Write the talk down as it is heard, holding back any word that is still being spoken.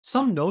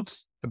Some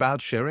notes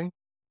about sharing.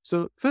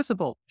 So first of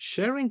all,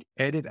 sharing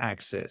edit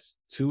access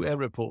to a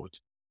report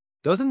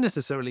doesn't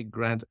necessarily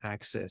grant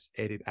access,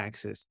 edit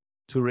access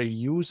to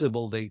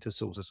reusable data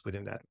sources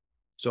within that.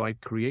 So I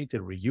create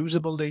a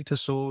reusable data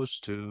source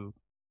to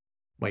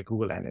my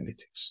Google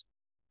Analytics,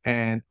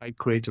 and I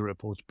create a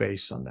report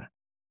based on that.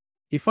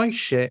 If I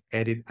share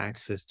edit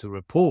access to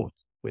report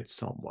with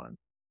someone,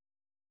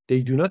 they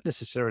do not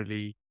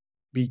necessarily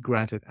be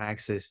granted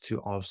access to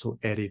also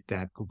edit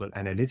that Google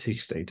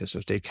Analytics data.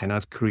 So they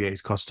cannot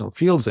create custom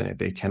fields in it.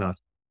 They cannot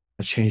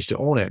change the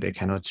owner. They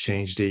cannot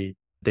change the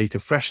data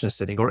freshness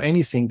setting or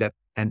anything that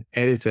an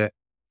editor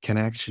can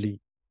actually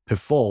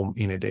perform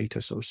in a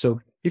data source. So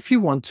if you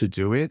want to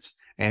do it,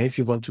 and if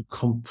you want to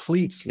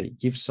completely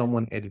give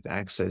someone edit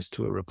access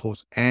to a report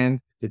and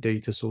the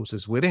data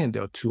sources within,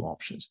 there are two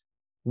options.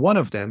 One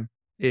of them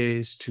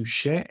is to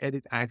share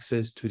edit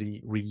access to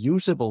the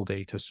reusable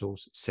data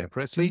source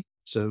separately.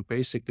 So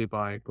basically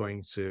by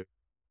going to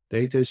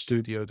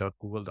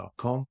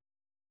datastudio.google.com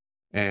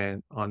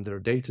and under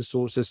data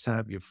sources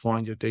tab, you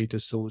find your data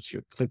source,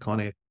 you click on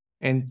it.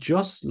 And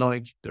just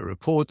like the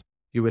report,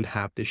 you will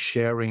have the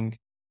sharing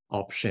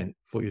option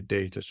for your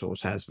data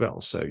source as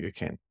well. So you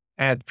can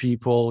add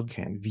people,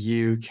 can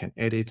view, can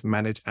edit,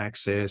 manage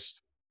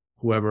access.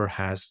 Whoever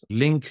has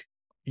link,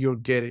 you're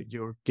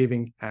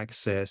giving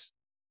access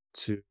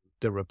to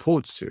the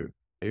reports to.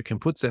 You can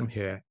put them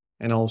here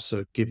and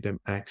also give them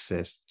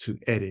access to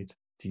edit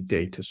the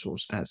data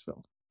source as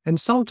well. And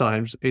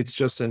sometimes it's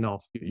just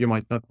enough. You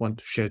might not want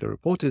to share the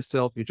report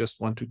itself. You just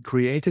want to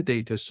create a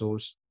data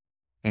source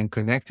and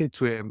connect it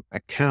to an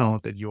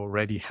account that you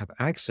already have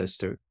access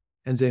to,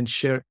 and then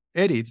share,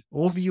 edit,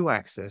 or view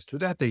access to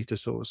that data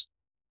source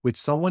with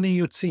someone in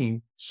your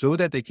team so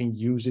that they can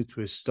use it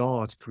to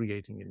start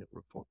creating a new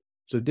report.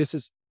 So this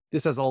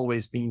has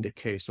always been the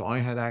case. So I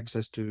had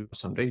access to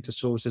some data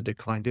sources. The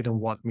client didn't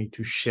want me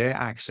to share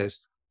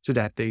access to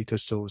that data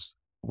source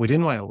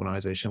within my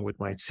organization with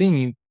my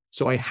team.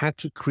 So I had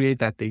to create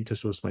that data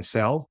source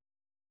myself,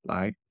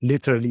 like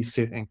literally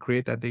sit and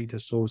create that data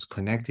source,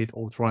 connect it,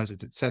 authorize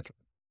it, etc.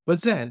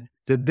 But then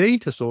the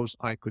data source,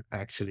 I could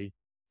actually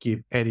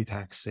give edit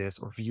access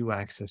or view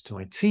access to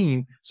my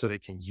team so they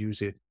can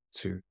use it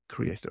to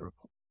create the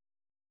report.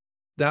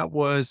 That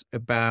was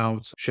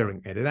about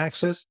sharing edit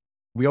access.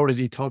 We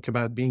already talked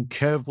about being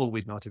careful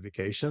with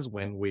notifications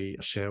when we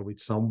share with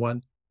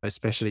someone,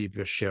 especially if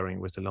you're sharing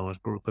with a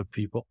large group of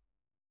people.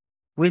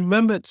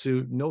 Remember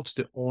to note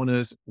the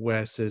owner's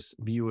versus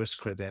viewer's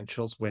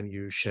credentials when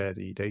you share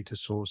the data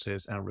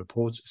sources and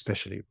reports,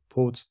 especially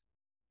reports,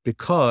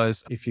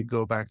 because if you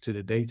go back to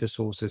the data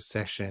sources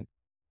section,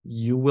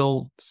 you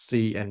will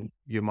see, and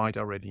you might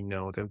already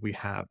know, that we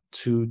have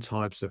two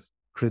types of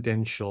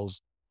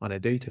credentials on a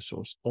data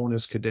source: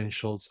 owner's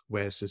credentials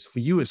versus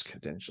viewer's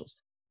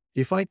credentials.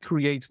 If I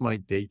create my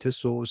data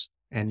source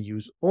and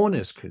use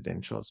owner's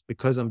credentials,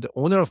 because I'm the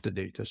owner of the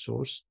data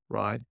source,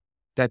 right?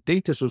 That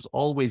data source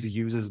always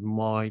uses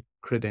my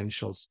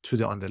credentials to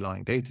the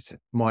underlying data set,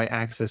 my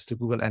access to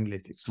Google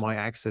Analytics, my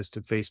access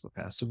to Facebook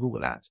ads, to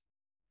Google ads.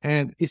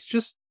 And it's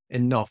just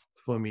enough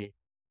for me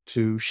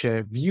to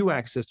share view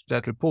access to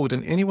that report.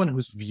 And anyone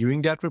who's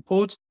viewing that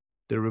report,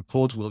 the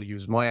report will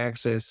use my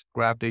access,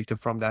 grab data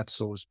from that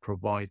source,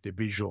 provide the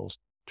visuals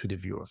to the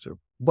viewer.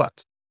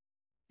 But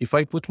if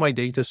I put my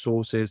data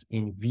sources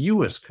in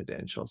viewers'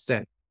 credentials,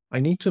 then I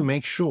need to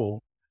make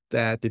sure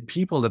that the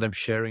people that I'm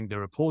sharing the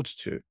report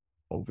to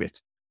or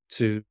with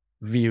to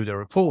view the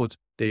report,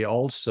 they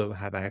also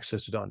have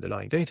access to the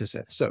underlying data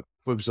set. So,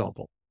 for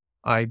example,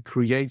 I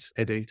create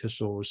a data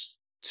source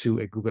to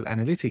a Google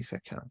Analytics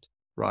account,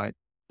 right?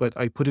 But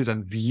I put it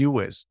on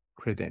viewers'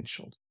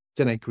 credentials.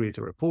 Then I create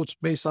a report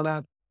based on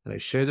that, and I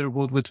share the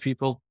report with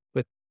people,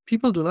 but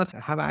people do not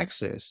have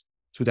access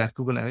to that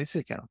Google Analytics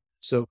account.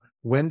 So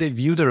when they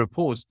view the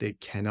report, they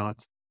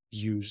cannot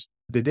use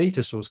the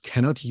data source,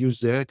 cannot use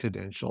their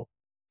credential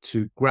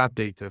to grab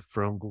data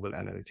from Google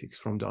Analytics,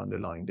 from the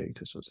underlying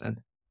data source.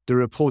 And the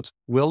report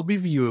will be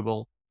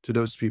viewable to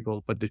those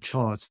people, but the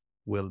charts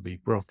will be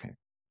broken.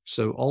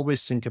 So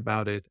always think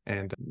about it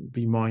and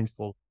be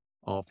mindful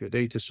of your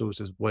data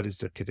sources. What is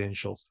the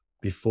credentials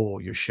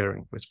before you're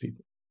sharing with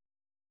people?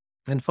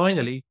 And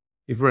finally,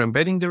 if we're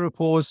embedding the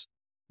reports,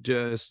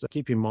 just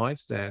keep in mind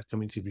that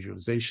community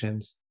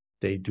visualizations,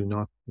 they do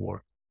not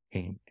work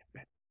in